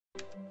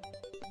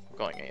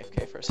going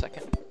AFK for a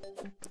second.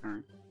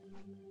 Alright.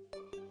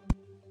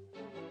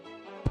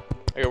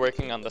 You're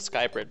working on the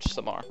sky bridge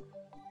some more.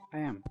 I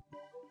am.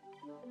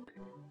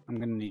 I'm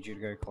gonna need you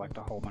to go collect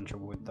a whole bunch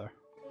of wood though.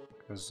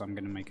 Because I'm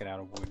gonna make it out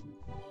of wood.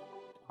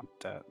 Not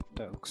dirt.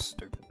 Dirt looks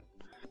stupid.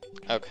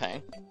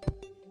 Okay.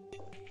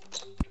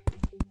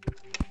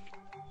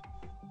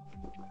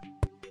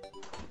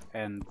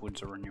 And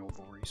wood's a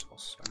renewable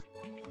resource, so.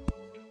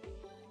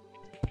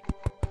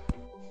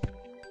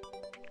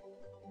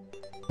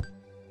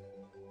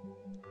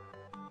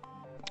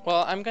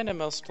 Well, I'm gonna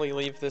mostly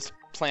leave this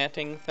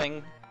planting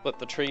thing with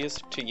the trees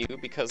to you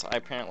because I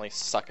apparently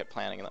suck at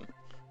planting them.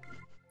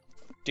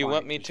 Do you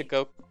want me to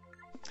go?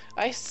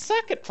 I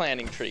suck at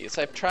planting trees.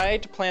 I've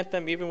tried to plant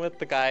them even with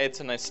the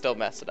guides and I still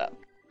mess it up.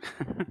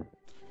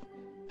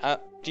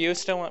 Do you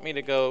still want me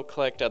to go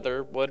collect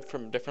other wood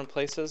from different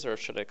places or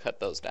should I cut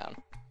those down?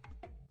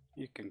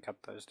 You can cut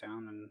those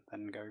down and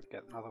then go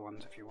get other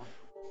ones if you want.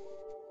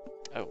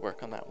 I'll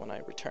work on that when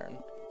I return.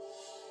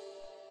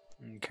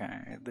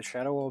 Okay, the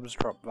Shadow Orbs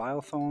drop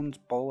Vile Thorns,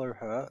 Bolo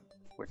Hurt,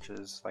 which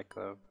is like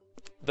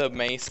the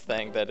mace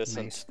thing that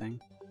isn't... mace thing.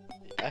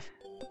 Yeah.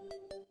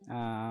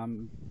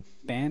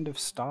 Band of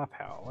Star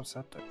Power, what's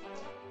that do?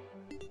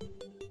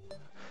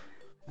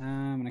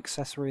 An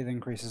accessory that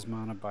increases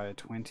mana by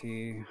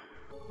 20,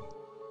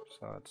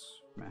 so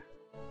it's meh.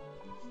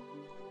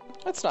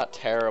 That's not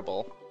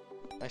terrible.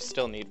 I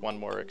still need one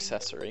more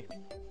accessory,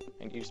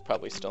 and you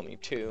probably still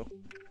need 2.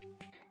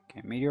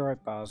 Okay,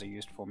 meteorite bars are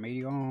used for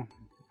meteor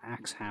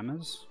axe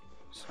hammers,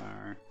 so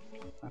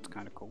that's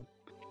kind of cool.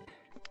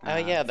 Oh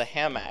yeah, the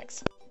ham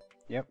axe.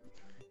 Yep.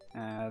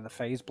 The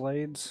phase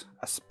blades,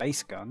 a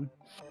space gun.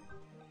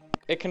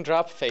 It can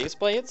drop phase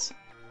blades?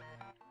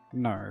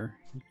 No,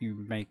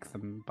 you make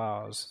them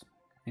bars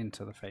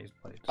into the phase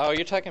blades. Oh,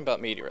 you're talking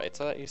about meteorites.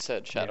 I thought you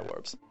said shadow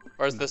orbs.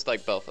 Or is this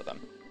like both of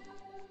them?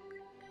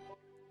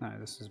 No,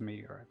 this is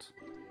meteorites.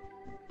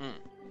 Hmm.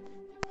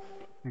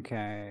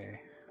 Okay,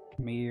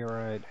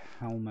 meteorite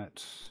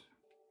helmet.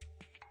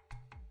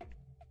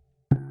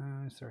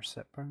 Is there a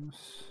set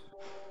bonus?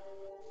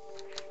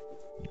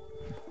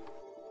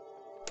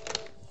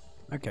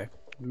 Okay,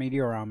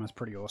 meteor armor is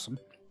pretty awesome.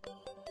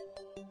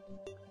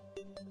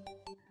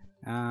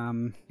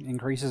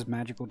 Increases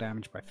magical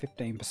damage by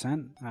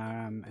 15%,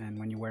 and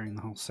when you're wearing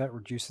the whole set,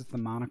 reduces the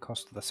mana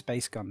cost of the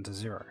space gun to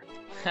 0.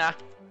 Ha!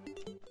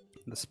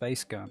 The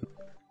space gun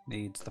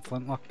needs the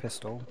flintlock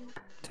pistol,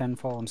 10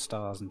 fallen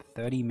stars, and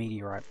 30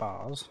 meteorite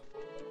bars.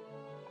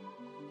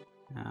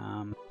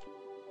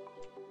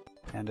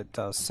 And it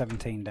does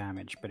 17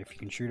 damage, but if you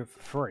can shoot it for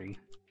free...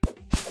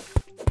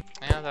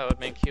 Yeah, that would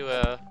make you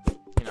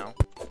you know,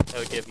 that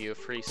would give you a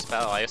free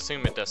spell. I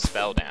assume it does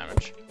spell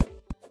damage.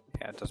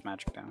 Yeah, it does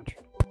magic damage.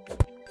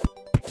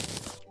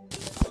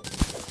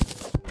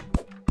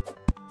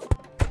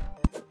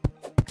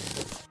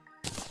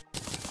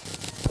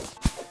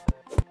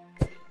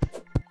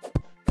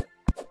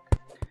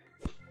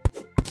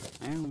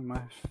 Yeah, we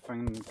might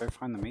go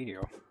find the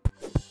meteor.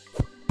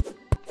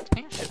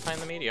 Yeah, should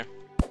find the meteor.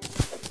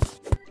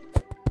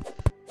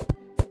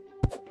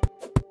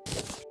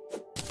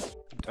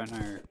 I don't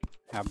know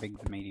how big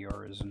the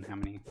meteor is and how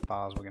many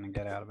bars we're going to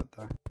get out of it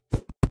though.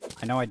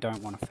 I know I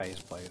don't want a phase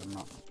blade, I'm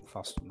not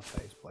fussed on the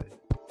phase blade.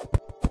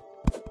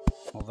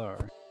 Although...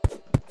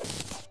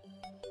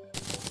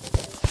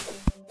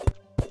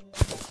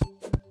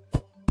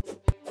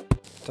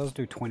 it does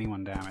do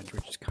 21 damage,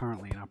 which is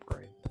currently an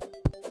upgrade.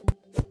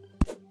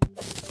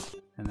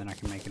 And then I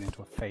can make it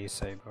into a phase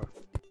saver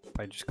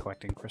by just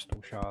collecting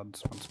crystal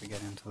shards once we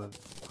get into the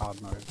hard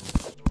mode.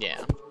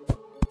 Yeah.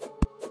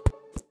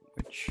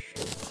 Which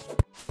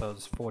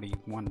does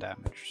 41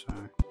 damage, so...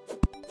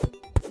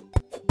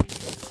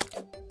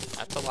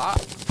 That's a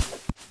lot.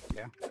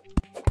 yeah.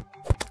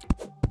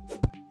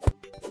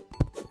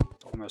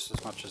 Almost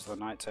as much as the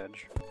Night's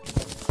Edge.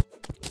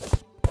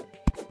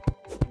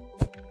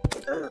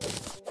 I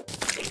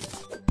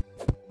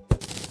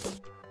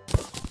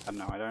don't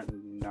know, I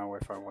don't know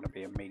if I want to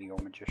be a meteor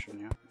magician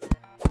yet.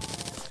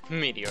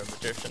 Meteor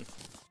magician.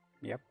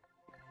 Yep.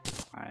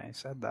 I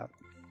said that.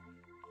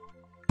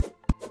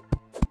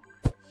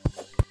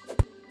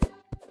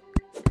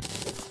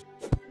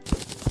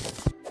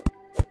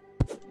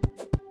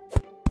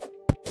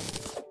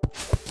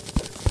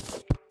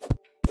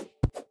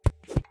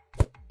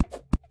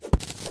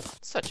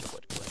 Such a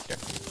wood collector.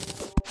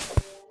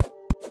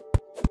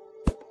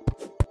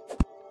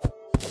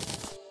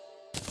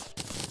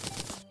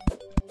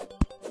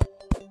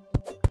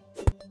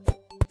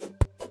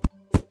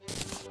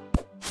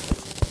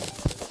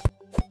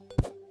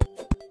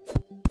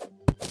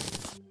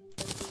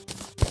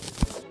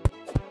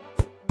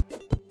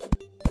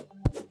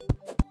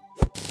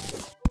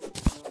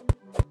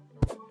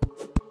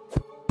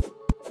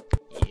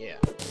 Yeah.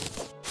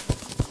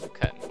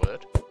 Cutting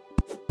wood.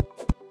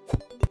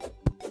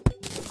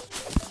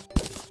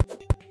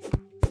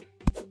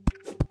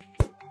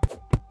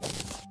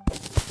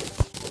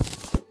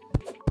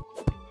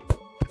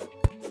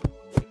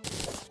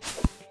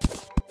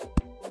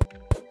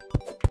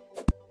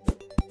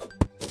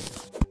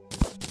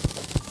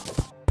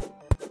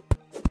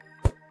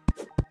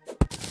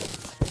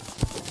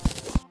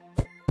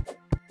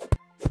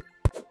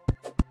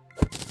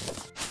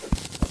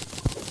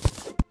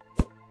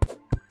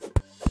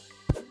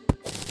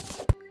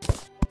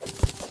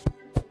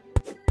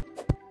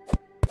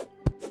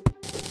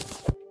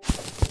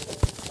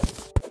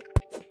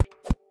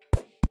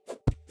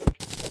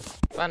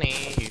 Bunny,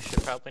 you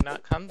should probably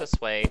not come this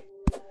way.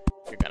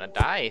 You're gonna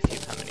die if you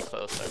come any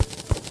closer.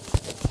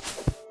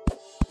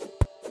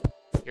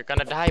 You're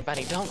gonna die,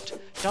 Bunny. Don't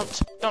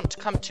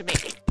come to me.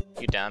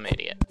 You dumb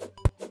idiot.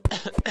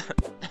 What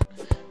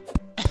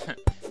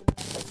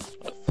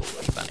a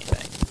foolish bunny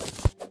thing.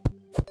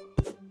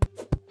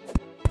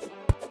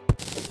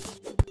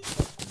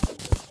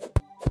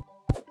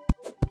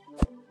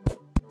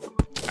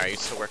 Are you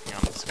still working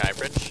on the sky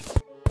bridge?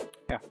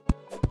 Yeah.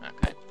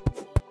 Okay.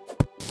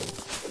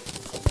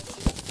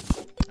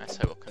 I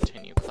say we'll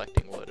continue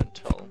collecting wood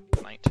until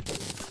night.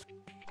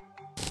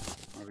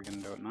 What are we gonna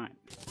do at night?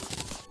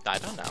 I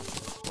don't know.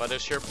 What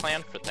is your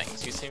plan for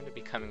things? You seem to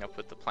be coming up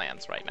with the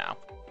plans right now.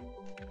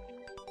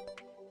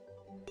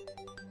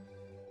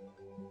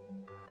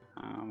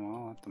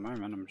 Well, at the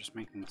moment I'm just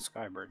making the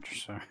sky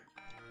bridge, so...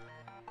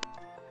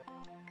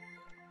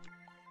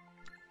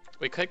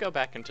 We could go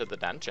back into the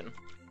dungeon.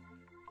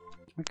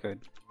 We could.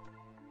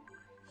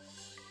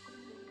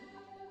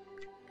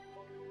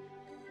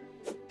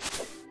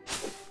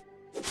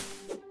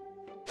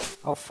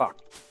 Oh fuck.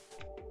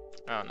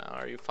 Oh no,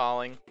 are you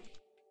falling?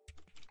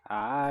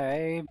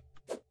 I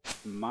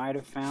might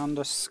have found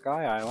a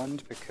sky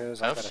island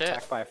because I got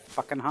attacked by a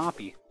fucking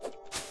harpy.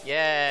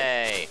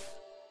 Yay!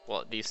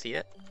 Well, do you see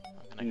it?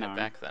 I'm gonna No. head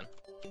back then.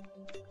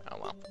 Oh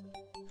well.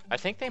 I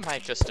think they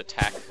might just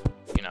attack,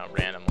 you know,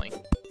 randomly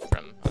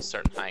from a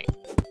certain height.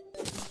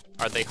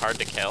 Are they hard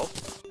to kill?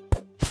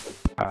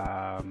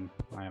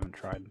 I haven't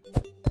tried.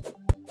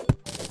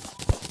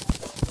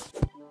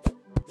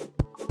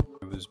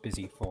 I was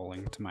busy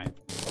falling to my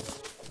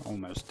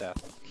almost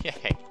death.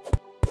 Yay.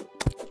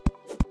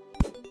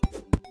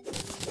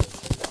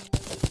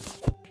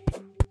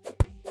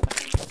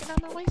 Get out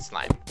of my way,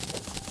 slime.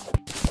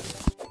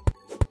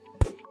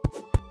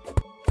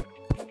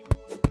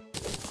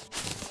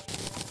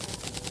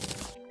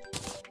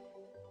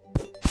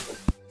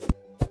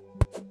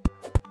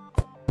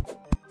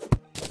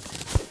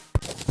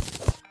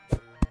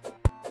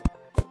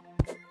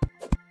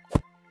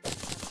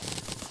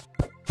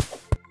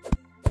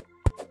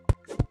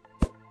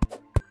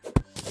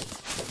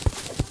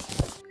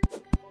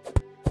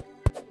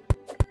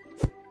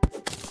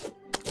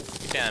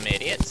 Damn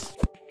idiots.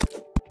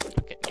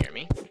 Don't get near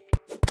me.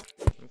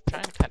 I'm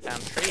trying to cut down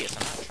trees.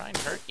 I'm not trying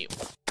to hurt you.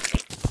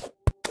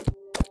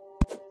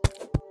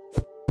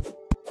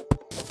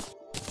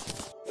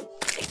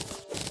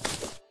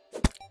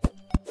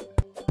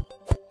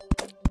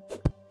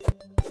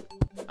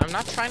 I'm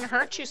not trying to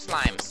hurt you,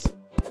 slimes.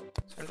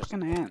 I'm just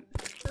an ant.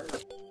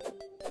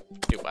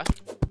 Do what?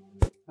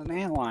 An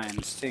ant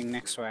lion sitting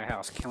next to our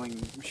house,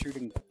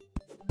 shooting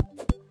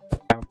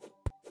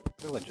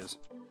villagers.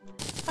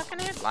 Fucking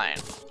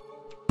antlion.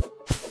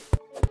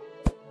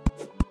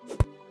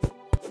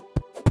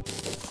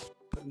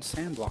 Putting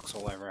sand blocks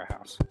all over our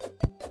house.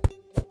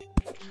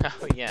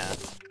 Oh yeah.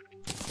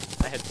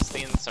 I had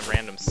seen some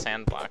random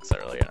sand blocks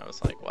earlier and I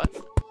was like, what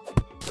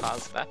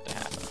caused that to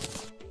happen?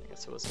 I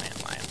guess it was an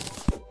antlion.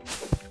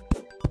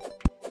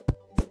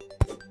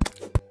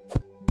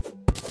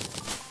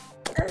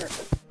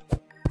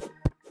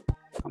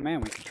 Oh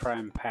man, we could try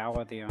and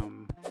power the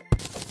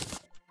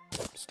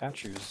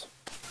statues.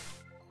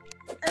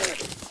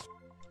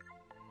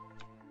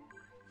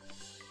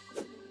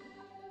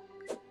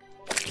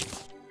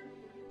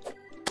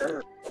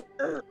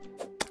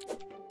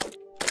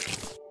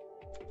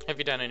 Have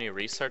you done any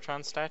research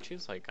on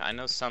statues? Like, I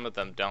know some of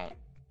them don't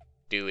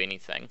do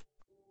anything.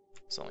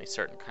 There's only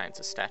certain kinds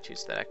of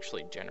statues that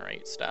actually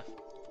generate stuff.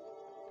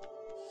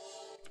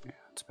 Yeah,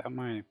 it's about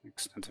my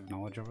extensive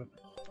knowledge of it.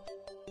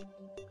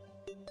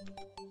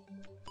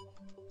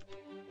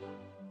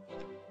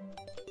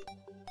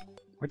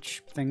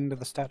 Which thing do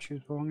the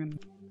statues belong in?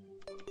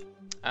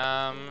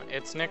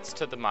 It's next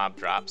to the mob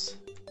drops.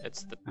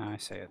 It's the... I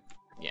see it.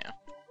 yeah.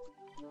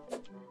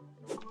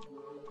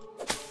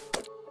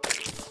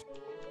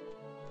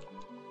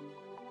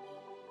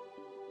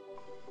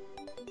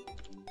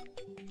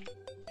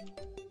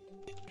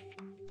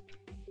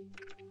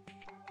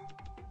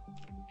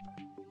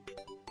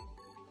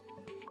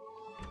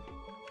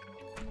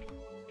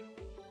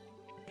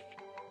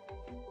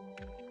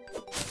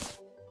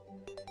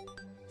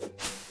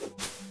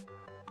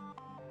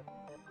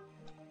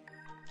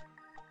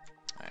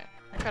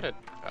 Got an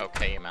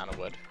okay amount of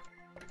wood.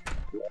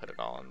 Put it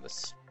all in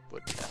this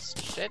wood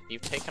chest. Shit,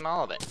 you've taken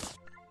all of it.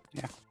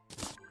 Yeah.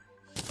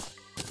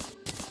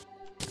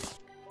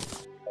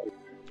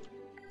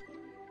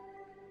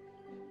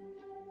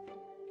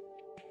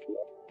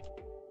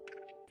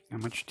 How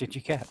much did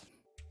you get?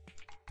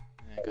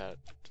 I got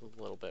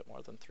a little bit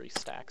more than 3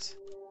 stacks.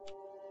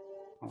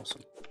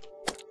 Awesome.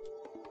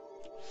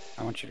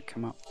 I want you to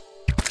come up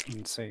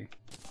and see.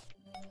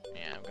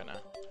 Yeah, I'm gonna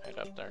head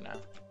up there now.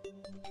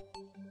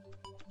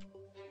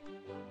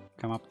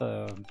 Come up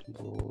the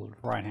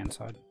right-hand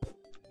side.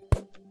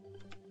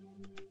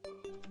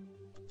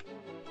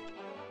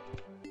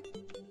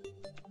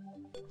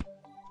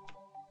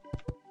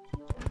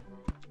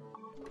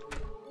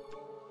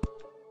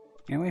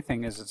 The only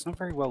thing is, it's not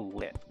very well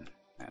lit,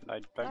 and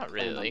I don't Not plan on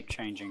really.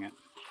 changing it.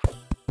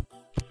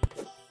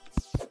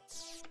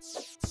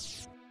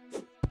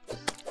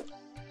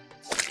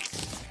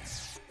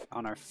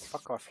 Oh no,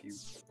 fuck off you.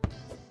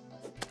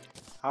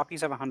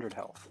 Harpies have 100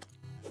 health.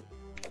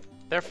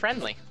 They're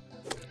friendly.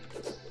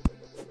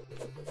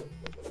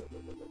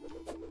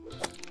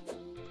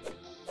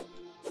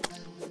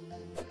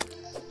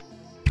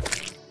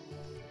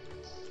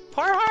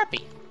 Poor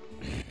harpy.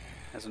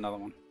 There's another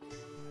one.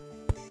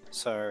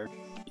 So,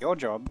 your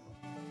job,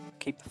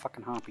 keep the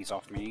fucking harpies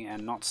off me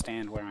and not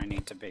stand where I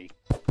need to be.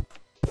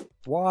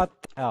 What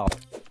the hell?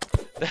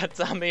 That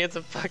zombie is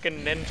a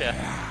fucking ninja.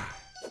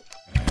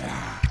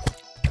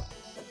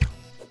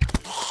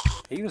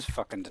 He was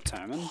fucking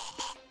determined.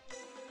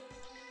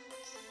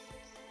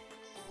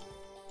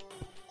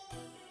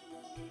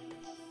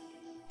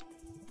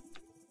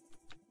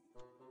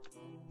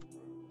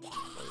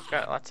 We've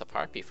got lots of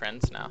harpy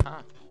friends now,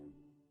 huh?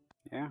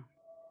 Yeah.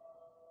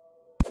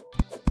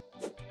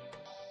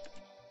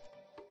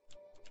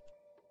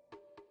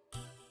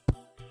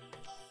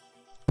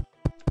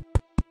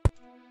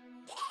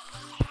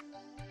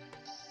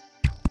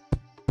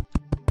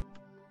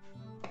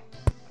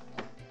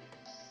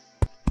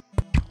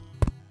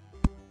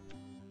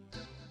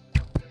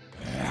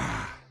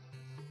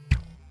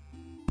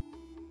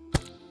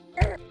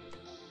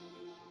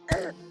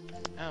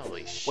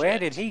 Holy shit. Where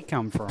did he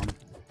come from?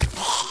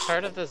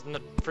 Part of this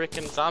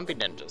freaking zombie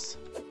ninjas.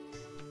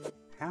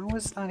 How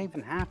is that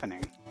even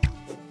happening?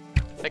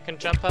 They can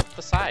jump up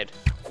the side.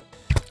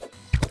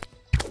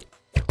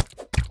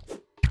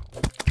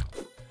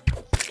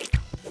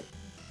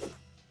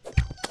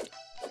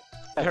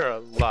 There are a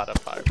lot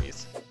of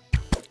harpies.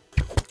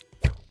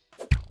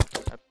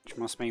 Which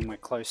must mean we're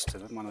close to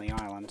one of the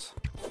islands.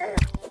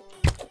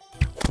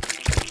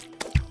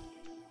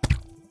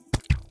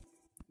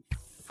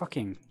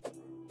 Fucking...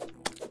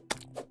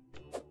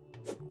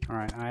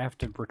 Alright, I have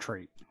to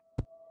retreat.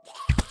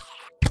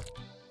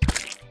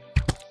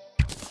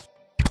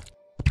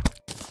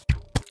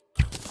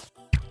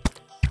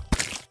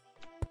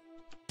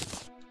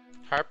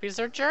 Harpies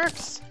are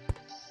jerks!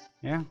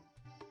 Yeah.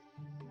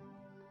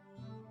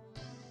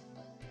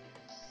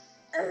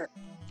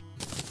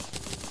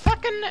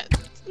 Fucking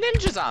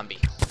ninja zombie!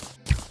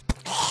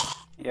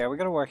 Yeah, we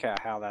gotta work out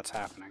how that's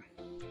happening.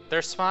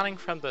 They're spawning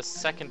from the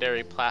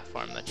secondary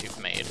platform that you've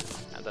made,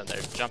 and then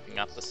they're jumping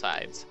up the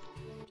sides.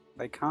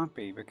 They can't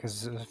be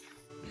because of...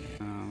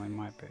 they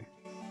might be.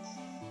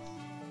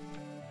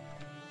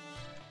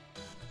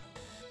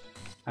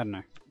 I don't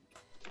know.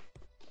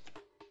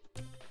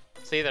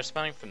 See, they're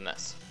spawning from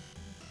this.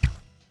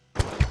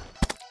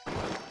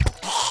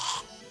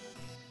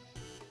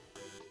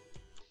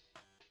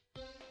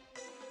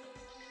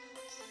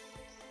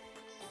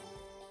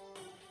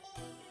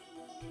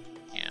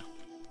 Yeah.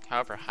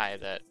 However high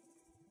that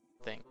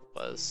thing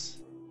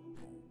was,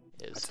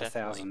 is That's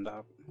definitely... 1,000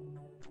 up.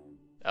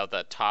 Oh,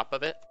 the top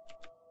of it?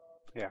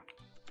 Yeah.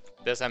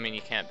 Does that mean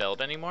you can't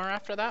build anymore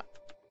after that?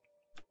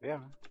 Yeah.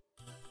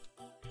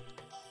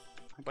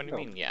 What do you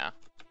mean, yeah?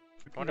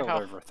 I can build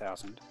over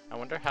 1,000. I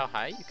wonder how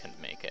high you can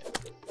make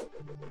it.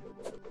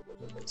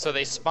 So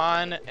they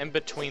spawn in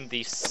between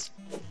this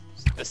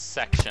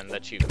section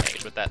that you've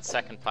made with that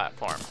second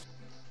platform.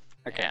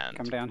 Okay, and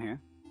come down here.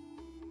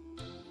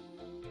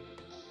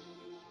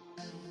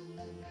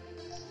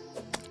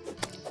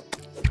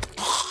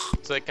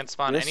 So they can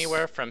spawn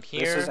anywhere from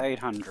here. This is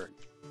 800.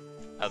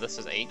 Oh, this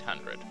is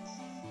 800.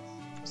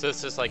 So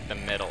this is like the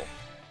middle.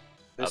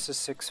 This is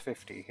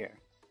 650 here.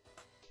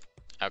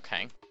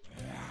 Okay.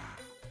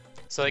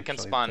 So they can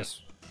spawn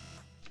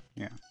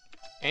yeah.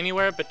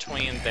 anywhere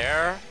between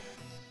there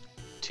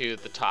to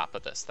the top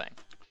of this thing.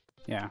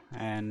 Yeah,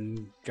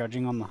 and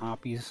judging on the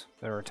harpies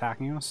that are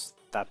attacking us,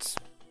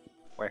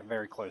 we're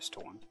very close to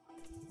one.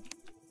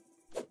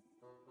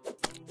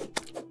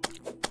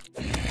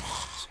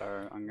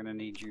 So I'm gonna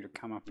need you to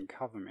come up and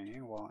cover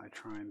me while I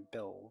try and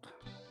build.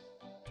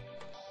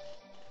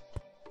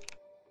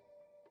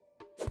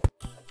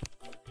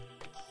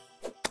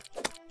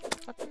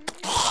 Fucking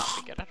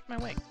zombie, get out of my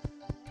way.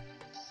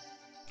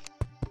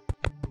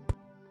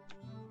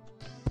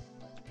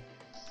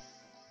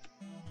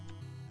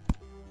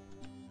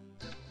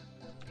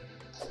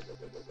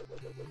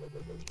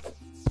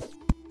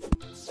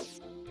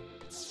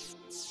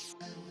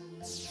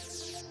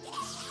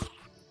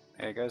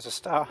 There goes a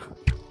star.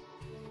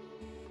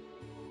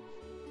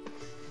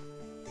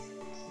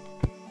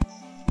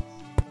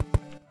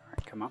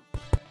 Alright, come up.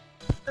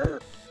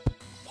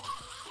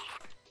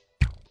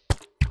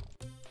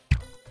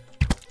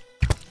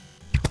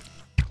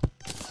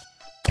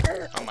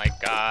 Oh my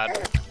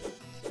god.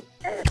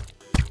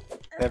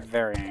 They're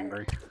very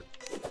angry.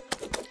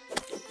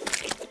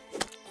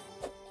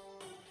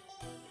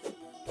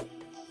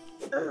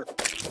 I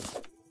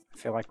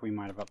feel like we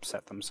might have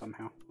upset them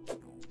somehow.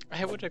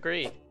 I would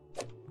agree.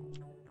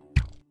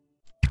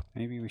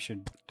 Maybe we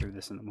should do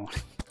this in the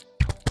morning.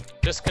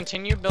 Just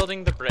continue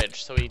building the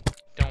bridge so we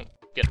don't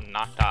get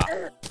knocked off.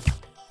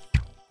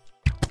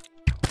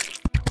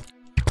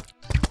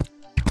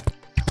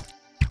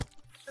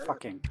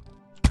 Fucking.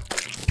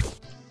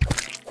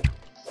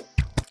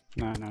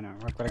 No,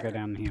 I've got to go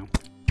down here.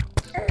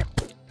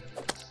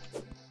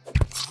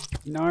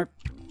 Nope.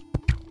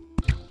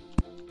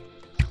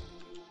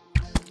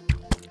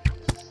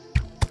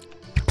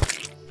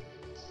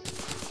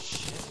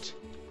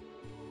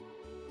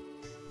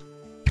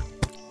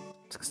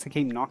 to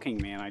keep knocking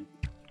me and I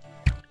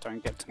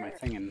don't get to my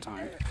thing in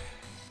time.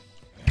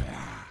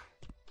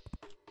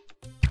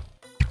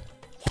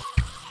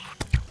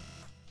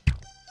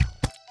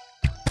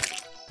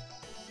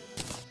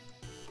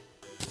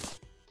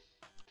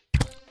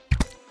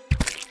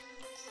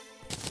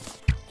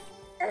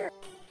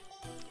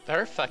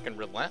 They're fucking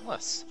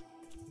relentless.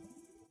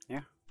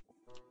 Yeah.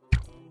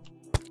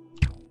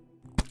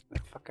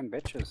 They're fucking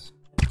bitches.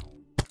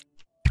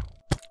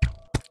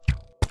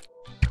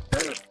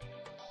 Alright,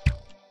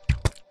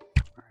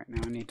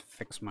 now I need to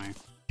fix my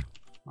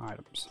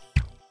items.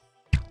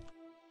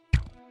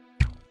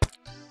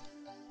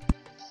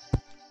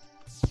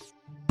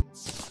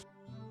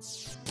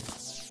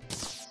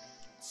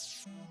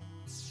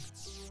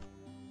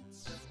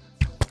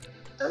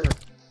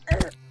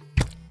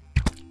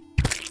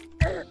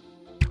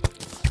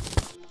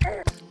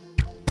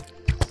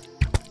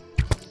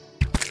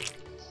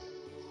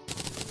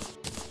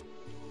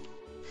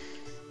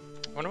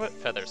 I wonder what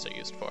feathers are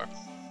used for.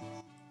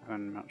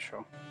 I'm not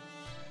sure.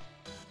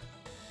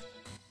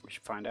 We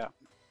should find out.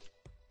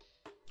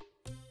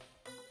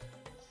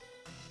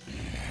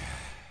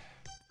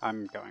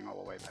 I'm going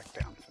all the way back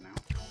down for now.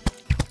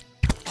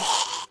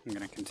 I'm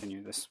gonna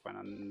continue this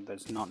when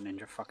there's not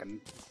ninja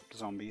fucking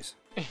zombies.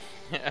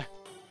 Yeah.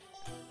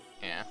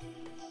 Yeah.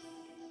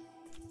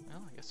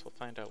 Well, I guess we'll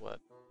find out what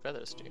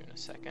feathers do in a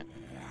second.